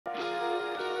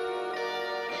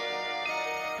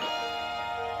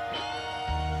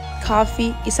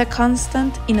Coffee is a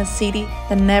constant in a city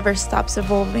that never stops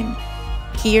evolving.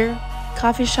 Here,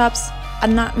 coffee shops are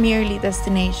not merely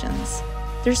destinations.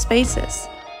 They're spaces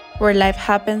where life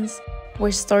happens,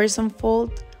 where stories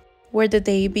unfold, where the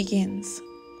day begins.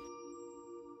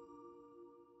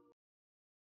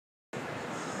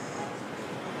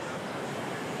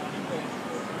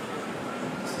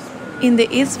 In the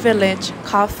East Village,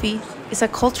 coffee is a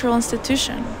cultural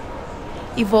institution,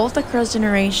 evolved across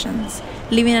generations,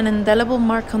 leaving an indelible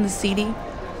mark on the city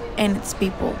and its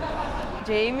people.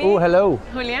 Jamie. Oh, hello.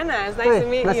 Juliana, it's nice to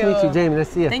meet you. Nice to meet you, Jamie. Nice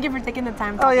to see you. Thank you for taking the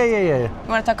time. Oh, yeah. You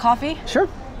want to talk coffee? Sure.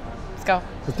 Let's go.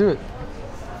 Let's do it.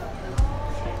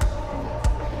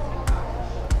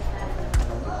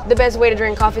 The best way to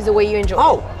drink coffee is the way you enjoy it.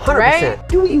 Oh, 100%. Right?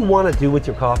 Do what you want to do with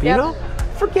your coffee, Yep. you know?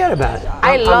 Forget about it.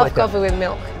 I love like coffee that. with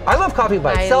milk. I love coffee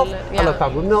by itself. yeah. I love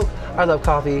coffee with milk. I love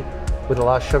coffee with a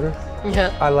lot of sugar.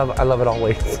 Yeah. I love it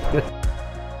always.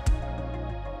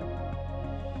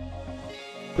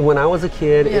 When I was a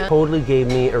kid, it totally gave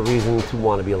me a reason to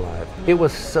want to be alive. It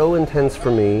was so intense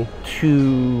for me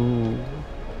to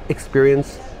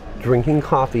experience drinking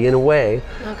coffee in a way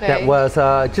that was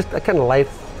just a kind of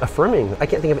life affirming. I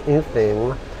can't think of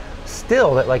anything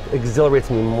still that like exhilarates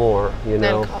me more, you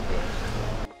know. Than coffee.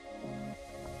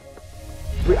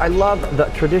 I love the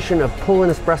tradition of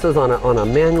pulling espressos on a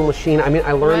manual machine. I mean,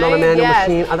 I learned on a manual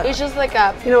machine. It's just like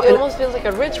a, it almost feels like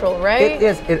a ritual, right? It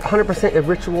is 100% a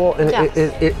ritual, and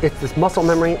it's this muscle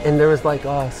memory, and there is like,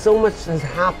 so much has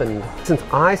happened since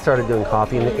I started doing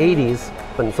coffee in the 80s,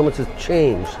 and so much has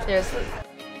changed. Seriously.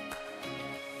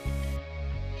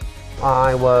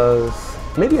 I was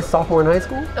maybe a sophomore in high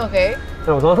school. Okay. And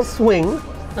I was on a swing,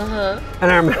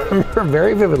 and I remember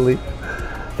very vividly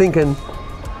thinking,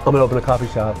 I'm gonna open a coffee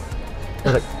shop.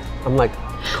 I'm like,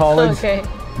 college,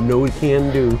 no we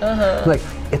can do. I'm like,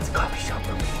 it's a coffee shop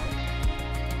for me.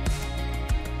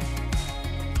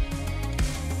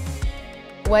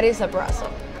 What is Abraço?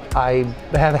 I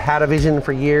have had a vision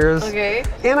for years. Okay.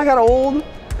 And I got old,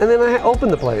 and then I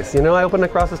opened the place. You know, I opened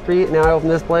across the street, now I open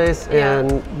this place,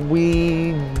 and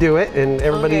we do it, and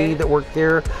everybody that works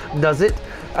here does it.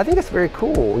 I think it's very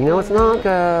cool. You know, it's not like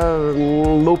a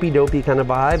mopey-dopey kind of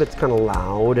vibe. It's kind of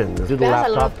loud and do the It has laptop.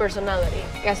 a lot of personality.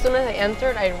 As soon as I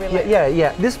entered, I realized.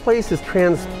 Yeah. This place has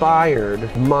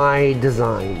transpired my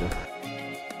design.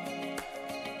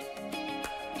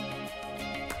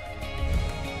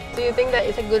 Do you think that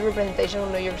it's a good representation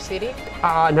of New York City?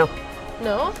 No.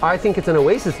 No? I think it's an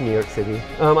oasis in New York City.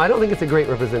 I don't think it's a great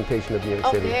representation of New York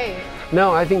City.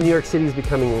 No, I think New York City is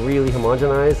becoming really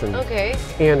homogenized,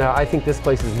 and I think this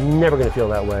place is never going to feel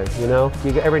that way. You know,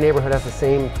 every neighborhood has the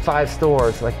same 5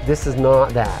 stores. Like, this is not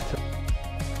that.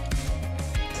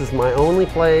 This is my only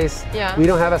place. Yeah. We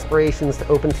don't have aspirations to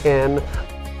open 10.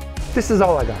 This is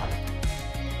all I got.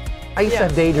 I used to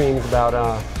have daydreams about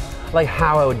like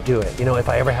how I would do it. You know, if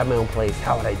I ever had my own place,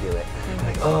 how would I do it?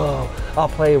 Like, I'll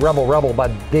play Rebel by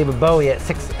David Bowie at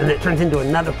 6, and it turns into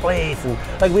another place, and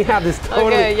like we have this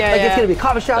totally, it's gonna be a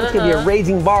coffee shop, it's gonna be a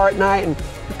raging bar at night, and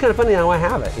it's kind of funny how I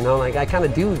have it, you know, like I kind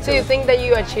of do. So you think that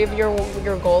you achieved your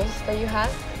goals that you had?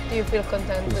 Do you feel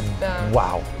content with the?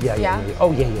 Wow, yeah.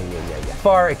 Oh yeah.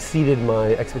 Far exceeded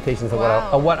my expectations of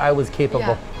what I was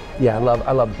capable. Yeah,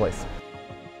 I love the place.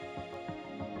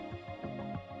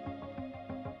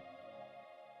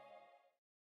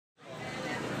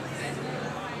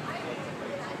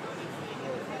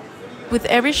 With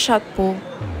every shot pull,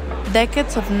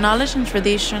 decades of knowledge and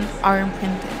tradition are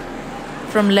imprinted,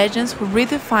 from legends who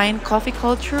redefine coffee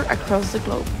culture across the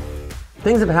globe.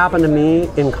 Things have happened to me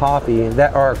in coffee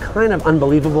that are kind of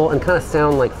unbelievable and kind of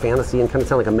sound like fantasy and kind of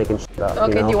sound like I'm making shit up.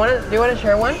 Okay, you know? do you want to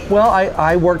share one? Well,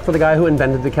 I worked for the guy who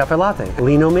invented the cafe latte,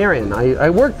 Lino Marion. I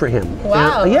worked for him.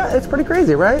 Wow. And, yeah, it's pretty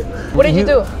crazy, right? What did you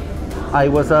do? I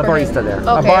was a barista there.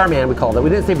 A barman, we called it. We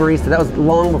didn't say barista. That was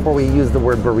long before we used the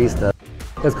word barista.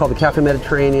 It was called the Cafe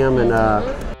Mediterranean, and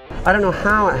I don't know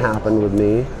how it happened with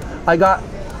me. I got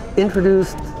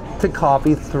introduced to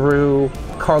coffee through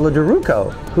Carlo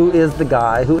DeRucco, who is the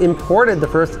guy who imported the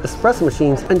first espresso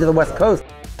machines into the West Coast.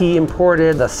 He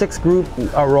imported the 6-group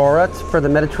Aurora for the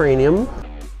Mediterranean.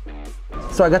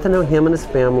 So I got to know him and his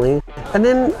family. And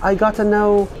then I got to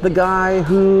know the guy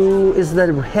who is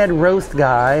the head roast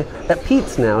guy at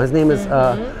Pete's now. His name is,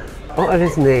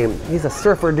 he's a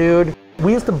surfer dude.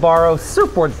 We used to borrow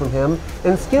surfboards from him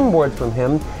and skimboards from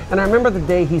him. And I remember the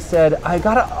day he said, I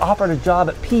got offered a job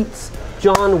at Pete's.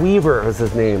 John Weaver is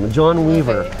his name, John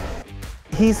Weaver.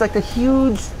 He's like a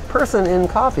huge person in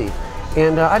coffee.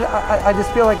 And I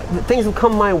just feel like things will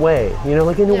come my way, you know,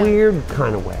 like in a weird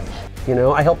kind of way. You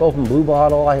know, I helped open Blue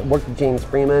Bottle. I worked with James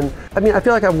Freeman. I mean, I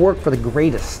feel like I've worked for the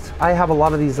greatest. I have a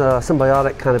lot of these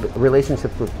symbiotic kind of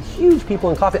relationships with huge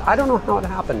people in coffee. I don't know how it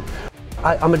happened.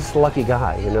 I'm just a lucky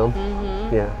guy, you know?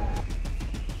 Yeah.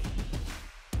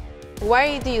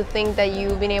 Why do you think that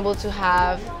you've been able to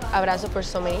have Abraço for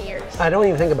so many years? I don't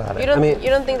even think about it. You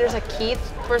don't think there's a key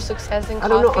for success in coffee? I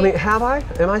don't know. I mean, have I?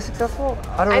 Am I successful?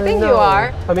 I don't really think know. you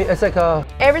are. I mean, it's like a...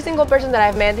 Every single person that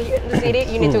I've met here in the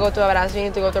city, you need to go to Abraço, you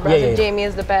need to go to Abraço. Jamie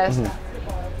is the best.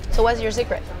 So what's your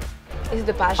secret? Is it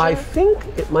the passion? I think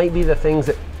it might be the things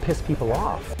that piss people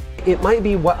off. It might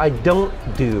be what I don't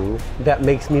do that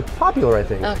makes me popular, I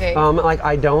think. Okay. Like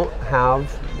I don't have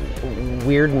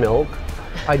weird milk.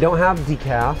 I don't have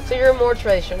decaf. So you're more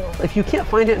traditional. If you can't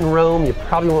find it in Rome, you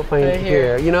probably won't find it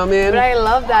here. You know what I mean? But I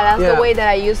love that. That's the way that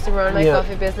I used to run my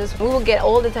coffee business. We will get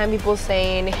all the time people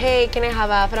saying, hey, can I have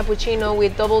a frappuccino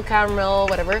with double caramel,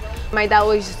 whatever. My dad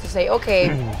always used to say, okay,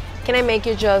 can I make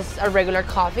you just a regular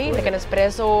coffee, like an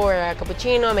espresso or a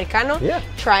cappuccino, americano? Yeah.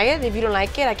 Try it. If you don't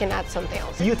like it, I can add something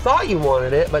else. You thought you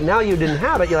wanted it, but now you didn't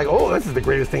have it. You're like, oh, this is the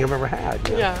greatest thing I've ever had.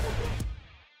 You know? Yeah.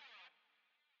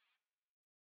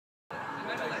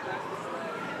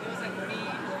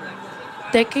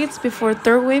 Decades before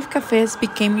third wave cafes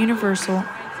became universal,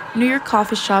 New York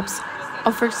coffee shops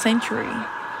offered sanctuary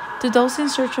to those in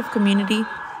search of community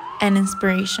and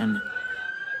inspiration,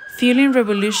 fueling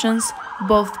revolutions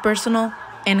both personal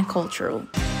and cultural.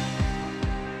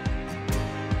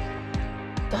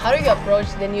 So how do you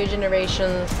approach the new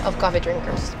generations of coffee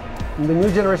drinkers? The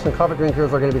new generation of coffee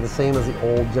drinkers are going to be the same as the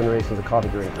old generations of coffee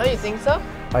drinkers. Oh, you think so?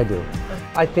 I do.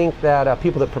 I think that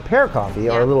people that prepare coffee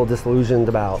are a little disillusioned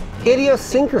about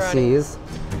idiosyncrasies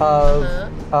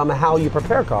of how you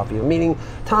prepare coffee, meaning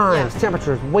times,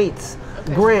 temperatures, weights,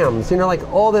 grams, you know, like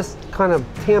all this kind of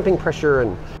tamping pressure,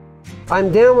 and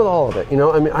I'm down with all of it, you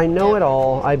know. I mean, I know it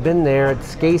all. I've been there,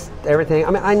 scaced everything.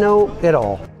 I mean, I know it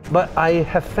all. But I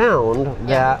have found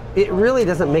that it really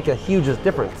doesn't make a huge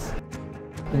difference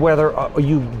whether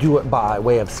you do it by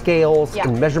way of scales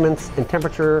and measurements and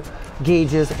temperature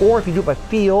gauges, or if you do it by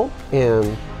feel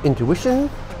and intuition,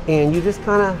 and you just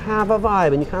kind of have a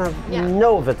vibe and you kind of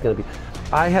know if it's going to be.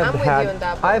 I've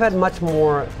had much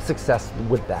more success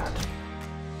with that.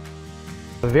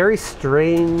 A very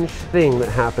strange thing that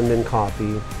happened in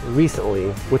coffee recently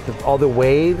with all the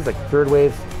waves, like third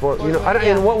waves, fourth, you know, I don't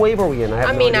know, what wave are we in?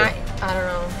 I don't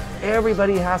know.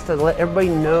 Everybody has to let everybody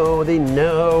know they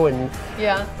know, and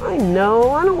I know.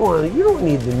 I don't want. You don't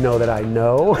need to know that I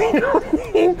know. You know what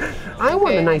I mean? I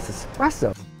want a nice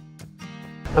espresso.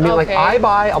 I mean, like I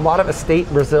buy a lot of estate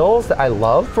Brazils that I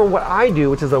love for what I do,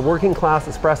 which is a working class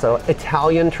espresso,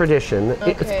 Italian tradition.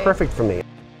 It's perfect for me.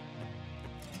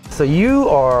 So you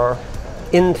are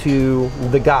into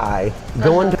the guy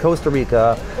going to Costa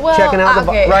Rica, checking out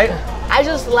the right. I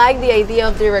just like the idea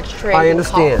of direct trade. I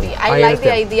understand. Coffee. I like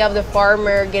the idea of the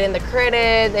farmer getting the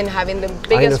credit and having the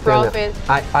biggest profit.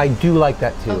 I do like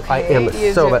that too. I am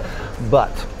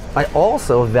but I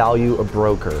also value a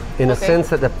broker in a sense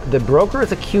that the broker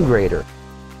is a Q grader.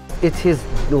 It's his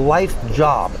life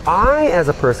job. I, as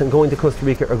a person going to Costa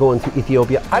Rica or going to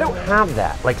Ethiopia, I don't have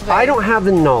that. Like, I don't have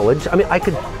the knowledge. I mean, I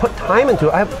could put time into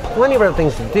it. I have plenty of other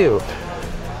things to do.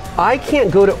 I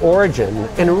can't go to Origin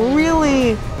and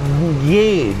really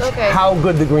gauge how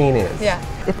good the green is. Yeah.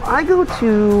 If I go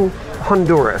to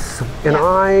Honduras and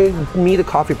I meet a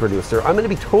coffee producer, I'm going to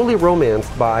be totally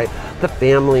romanced by the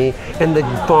family and the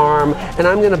farm, and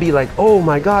I'm going to be like, oh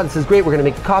my God, this is great. We're going to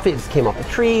make the coffee. It just came off the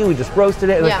tree. We just roasted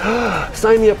it. And like,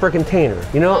 sign me up for a container.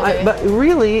 You know, but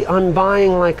really, I'm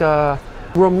buying like a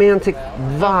romantic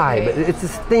vibe. It's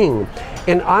this thing.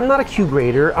 And I'm not a Q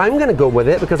grader. I'm going to go with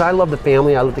it because I love the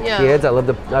family. I love the kids. I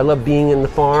love being in the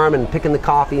farm and picking the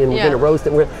coffee, and we're going to roast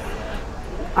it.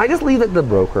 I just leave it to the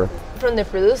broker. From the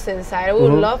producing side, I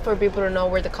would love for people to know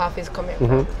where the coffee is coming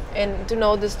from and to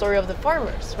know the story of the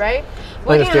farmers, right?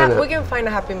 We can find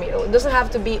a happy middle. It doesn't have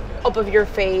to be up of your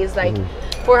face, like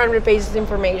 400 pages of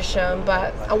information,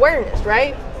 but awareness,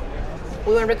 right?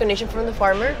 We want recognition from the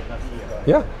farmer.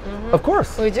 Yeah, of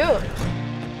course. We do.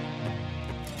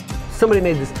 Somebody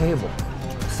made this table.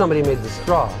 Somebody made the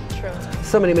straw. True.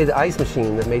 Somebody made the ice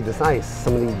machine that made this ice.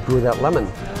 Somebody grew that lemon.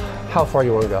 How far do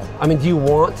you want to go? I mean, do you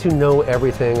want to know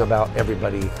everything about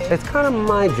everybody? It's kind of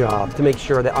my job to make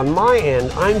sure that on my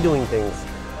end, I'm doing things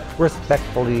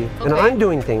respectfully, and I'm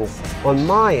doing things on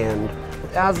my end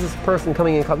as this person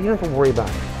coming in. You don't have to worry about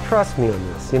it. Trust me on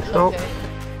this, you know?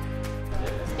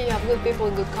 You have good people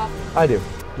and good coffee. I do,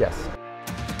 yes.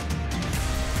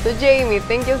 So Jamie,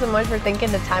 thank you so much for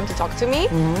taking the time to talk to me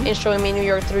and showing me New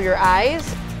York through your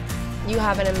eyes. You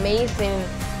have an amazing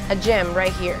a gem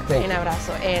right here in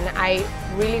Abraço, and I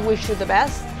really wish you the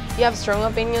best. You have strong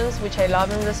opinions, which I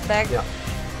love and respect. Yeah.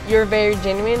 You're very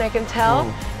genuine, I can tell.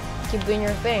 Keep doing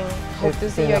your thing. Hope to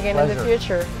see you again in the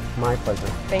future. My pleasure.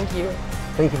 Thank you.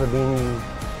 Thank you for being you.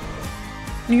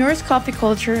 New York's coffee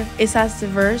culture is as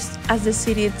diverse as the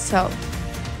city itself.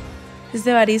 It's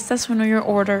the baristas who know your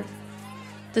order,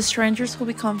 the strangers who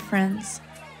become friends,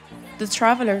 the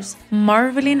travelers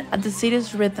marveling at the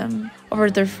city's rhythm over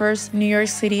their first New York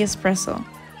City espresso.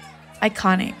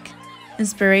 Iconic,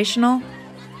 inspirational,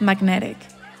 magnetic.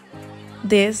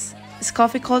 This is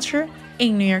coffee culture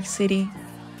in New York City.